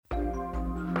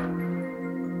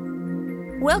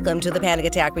Welcome to the Panic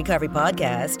Attack Recovery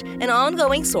Podcast, an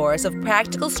ongoing source of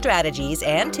practical strategies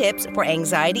and tips for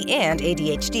anxiety and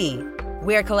ADHD.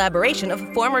 We're a collaboration of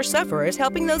former sufferers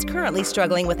helping those currently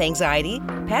struggling with anxiety,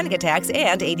 panic attacks,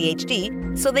 and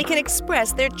ADHD so they can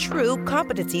express their true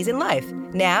competencies in life.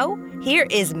 Now, here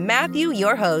is Matthew,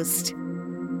 your host.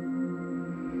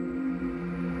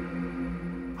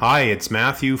 Hi, it's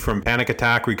Matthew from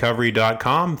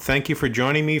PanicAttackRecovery.com. Thank you for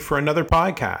joining me for another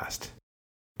podcast.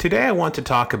 Today I want to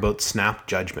talk about snap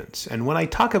judgments. And when I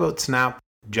talk about snap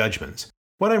judgments,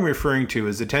 what I'm referring to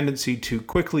is the tendency to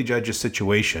quickly judge a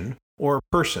situation or a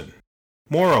person.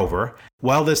 Moreover,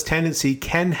 while this tendency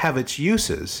can have its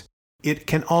uses, it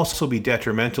can also be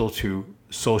detrimental to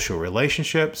social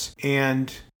relationships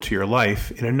and to your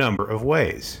life in a number of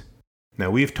ways.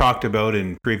 Now, we've talked about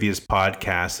in previous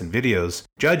podcasts and videos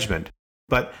judgment,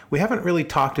 but we haven't really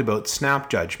talked about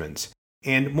snap judgments.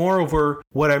 And moreover,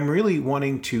 what I'm really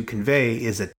wanting to convey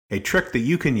is a trick that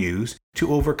you can use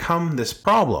to overcome this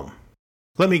problem.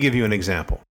 Let me give you an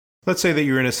example. Let's say that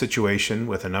you're in a situation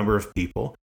with a number of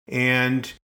people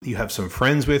and you have some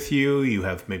friends with you, you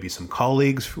have maybe some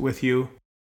colleagues with you,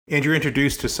 and you're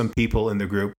introduced to some people in the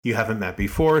group you haven't met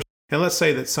before. And let's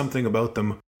say that something about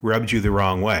them rubbed you the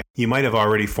wrong way. You might have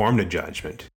already formed a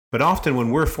judgment. But often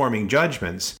when we're forming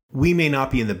judgments, we may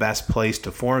not be in the best place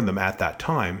to form them at that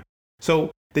time.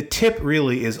 So the tip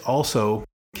really is also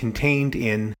contained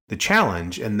in the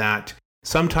challenge, in that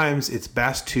sometimes it's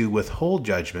best to withhold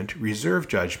judgment, reserve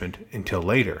judgment until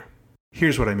later.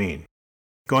 Here's what I mean.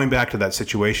 Going back to that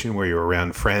situation where you're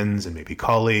around friends and maybe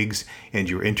colleagues and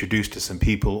you're introduced to some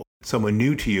people, someone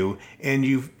new to you, and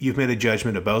you've made a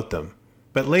judgment about them.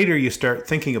 But later you start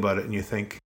thinking about it and you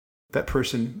think, that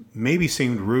person maybe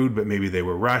seemed rude, but maybe they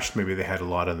were rushed, maybe they had a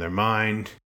lot on their mind.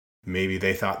 Maybe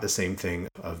they thought the same thing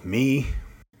of me.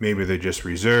 Maybe they're just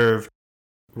reserved.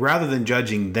 Rather than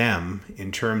judging them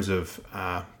in terms of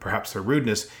perhaps their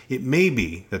rudeness, it may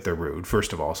be that they're rude,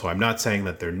 first of all. So I'm not saying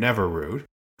that they're never rude.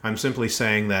 I'm simply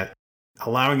saying that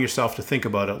allowing yourself to think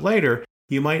about it later,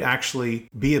 you might actually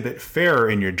be a bit fairer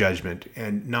in your judgment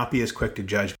and not be as quick to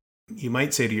judge. You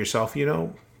might say to yourself,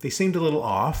 they seemed a little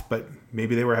off, but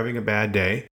maybe they were having a bad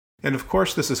day. And of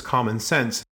course, this is common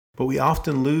sense. But we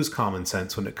often lose common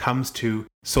sense when it comes to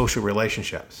social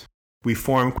relationships. We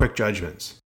form quick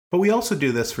judgments. But we also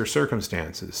do this for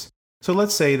circumstances. So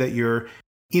let's say that you're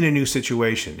in a new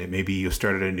situation. It may be you've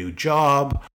started a new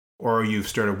job, or you've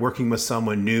started working with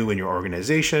someone new in your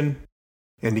organization.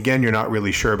 And again, you're not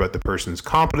really sure about the person's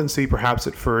competency perhaps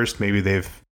at first. Maybe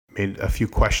they've made a few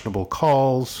questionable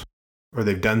calls, or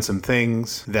they've done some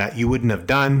things that you wouldn't have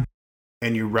done,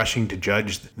 and you're rushing to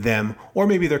judge them, or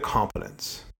maybe their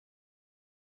competence.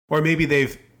 Or maybe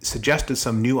they've suggested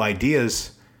some new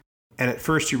ideas, and at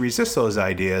first you resist those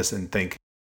ideas and think,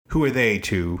 who are they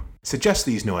to suggest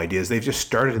these new ideas? They've just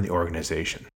started in the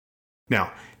organization.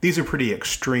 Now, these are pretty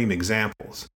extreme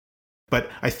examples,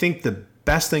 but I think the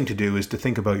best thing to do is to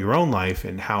think about your own life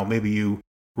and how maybe you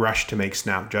rush to make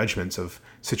snap judgments of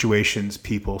situations,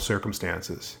 people,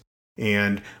 circumstances.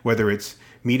 And whether it's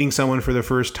meeting someone for the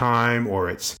first time, or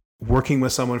it's working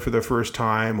with someone for the first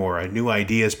time, or a new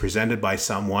idea is presented by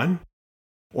someone,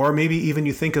 or maybe even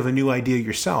you think of a new idea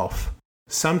yourself.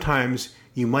 Sometimes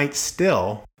you might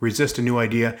still resist a new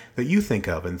idea that you think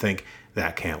of and think,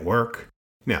 that can't work.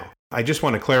 Now, I just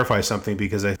want to clarify something,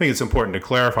 because I think it's important to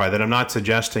clarify that I'm not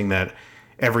suggesting that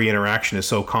every interaction is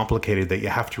so complicated that you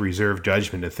have to reserve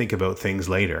judgment and think about things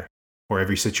later, or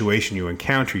every situation you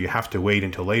encounter you have to wait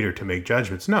until later to make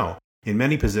judgments. No. In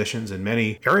many positions, in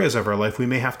many areas of our life, we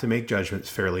may have to make judgments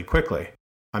fairly quickly.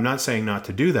 I'm not saying not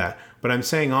to do that, but I'm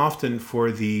saying often for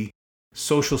the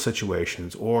social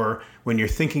situations, or when you're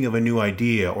thinking of a new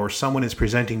idea, or someone is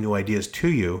presenting new ideas to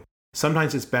you,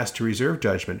 sometimes it's best to reserve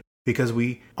judgment, because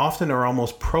we often are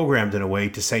almost programmed in a way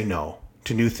to say no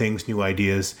to new things, new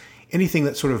ideas, anything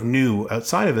that's sort of new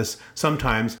outside of us.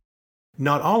 Sometimes,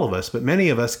 not all of us, but many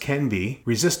of us can be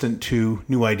resistant to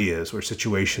new ideas or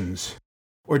situations,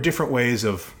 or different ways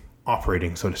of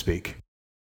operating, so to speak.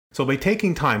 So by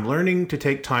taking time, learning to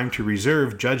take time to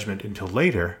reserve judgment until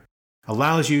later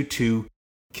allows you to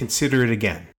consider it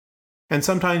again. And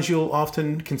sometimes you'll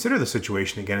often consider the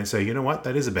situation again and say, you know what,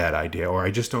 that is a bad idea, or I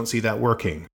just don't see that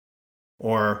working.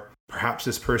 Or perhaps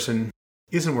this person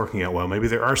isn't working out well. Maybe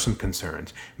there are some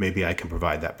concerns. Maybe I can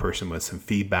provide that person with some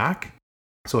feedback.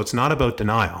 So it's not about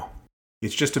denial.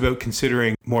 It's just about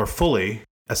considering more fully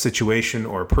a situation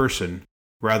or a person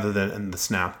rather than in the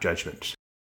snap judgment.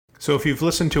 So if you've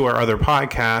listened to our other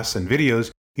podcasts and videos,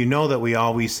 you know that we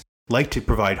always like to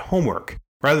provide homework.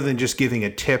 Rather than just giving a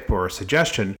tip or a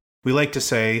suggestion, we like to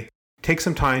say, take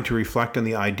some time to reflect on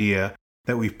the idea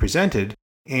that we've presented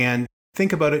and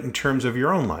think about it in terms of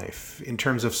your own life, in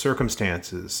terms of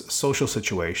circumstances, social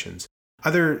situations,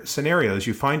 other scenarios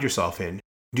you find yourself in.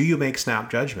 Do you make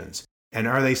snap judgments? And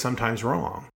are they sometimes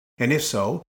wrong? And if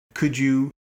so, could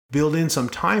you build in some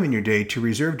time in your day to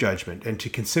reserve judgment and to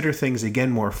consider things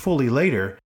again more fully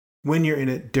later when you're in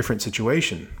a different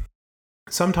situation?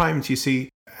 Sometimes, you see,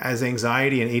 as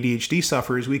anxiety and ADHD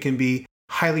sufferers, we can be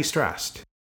highly stressed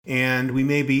and we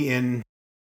may be in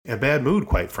a bad mood,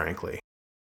 quite frankly.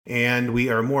 And we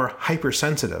are more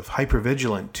hypersensitive,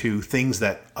 hypervigilant to things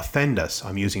that offend us.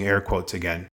 I'm using air quotes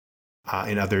again,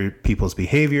 in other people's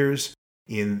behaviors,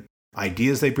 in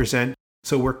ideas they present.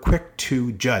 So we're quick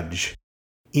to judge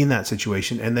in that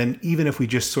situation. And then even if we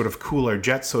just sort of cool our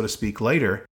jets, so to speak,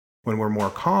 later, when we're more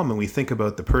calm and we think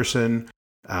about the person,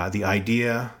 the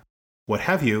idea, what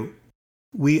have you,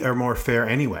 we are more fair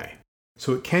anyway.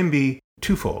 So it can be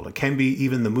twofold. It can be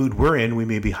even the mood we're in. We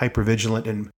may be hypervigilant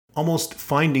and almost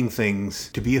finding things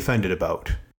to be offended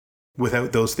about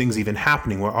without those things even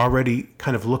happening. We're already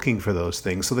kind of looking for those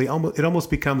things. So it almost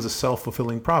becomes a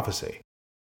self-fulfilling prophecy.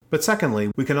 But secondly,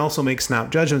 we can also make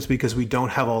snap judgments because we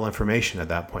don't have all information at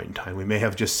that point in time. We may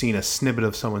have just seen a snippet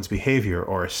of someone's behavior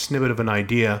or a snippet of an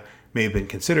idea may have been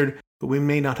considered, but we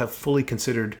may not have fully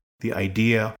considered the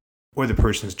idea or the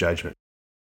person's judgment.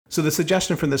 So the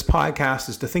suggestion from this podcast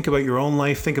is to think about your own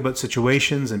life, think about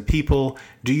situations and people.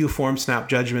 Do you form snap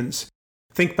judgments?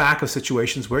 Think back of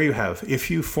situations where you have. If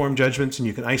you form judgments and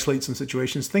you can isolate some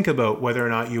situations, think about whether or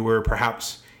not you were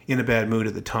perhaps in a bad mood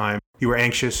at the time. You were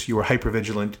anxious, you were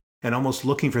hypervigilant, and almost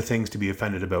looking for things to be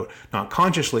offended about. Not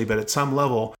consciously, but at some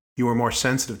level, you were more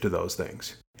sensitive to those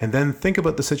things. And then think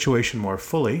about the situation more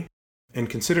fully and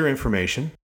consider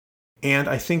information. And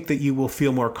I think that you will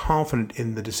feel more confident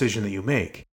in the decision that you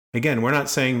make. Again, we're not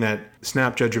saying that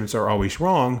snap judgments are always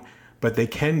wrong, but they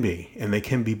can be, and they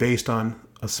can be based on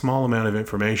a small amount of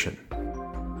information.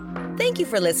 Thank you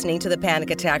for listening to the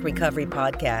Panic Attack Recovery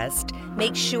Podcast.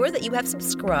 Make sure that you have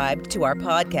subscribed to our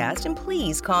podcast and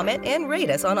please comment and rate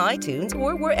us on iTunes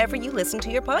or wherever you listen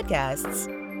to your podcasts.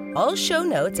 All show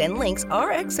notes and links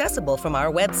are accessible from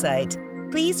our website.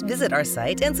 Please visit our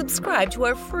site and subscribe to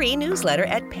our free newsletter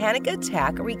at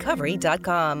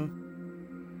panicattackrecovery.com.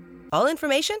 All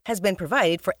information has been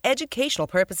provided for educational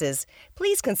purposes.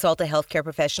 Please consult a healthcare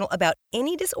professional about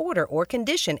any disorder or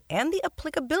condition and the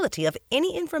applicability of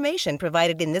any information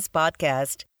provided in this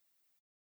podcast.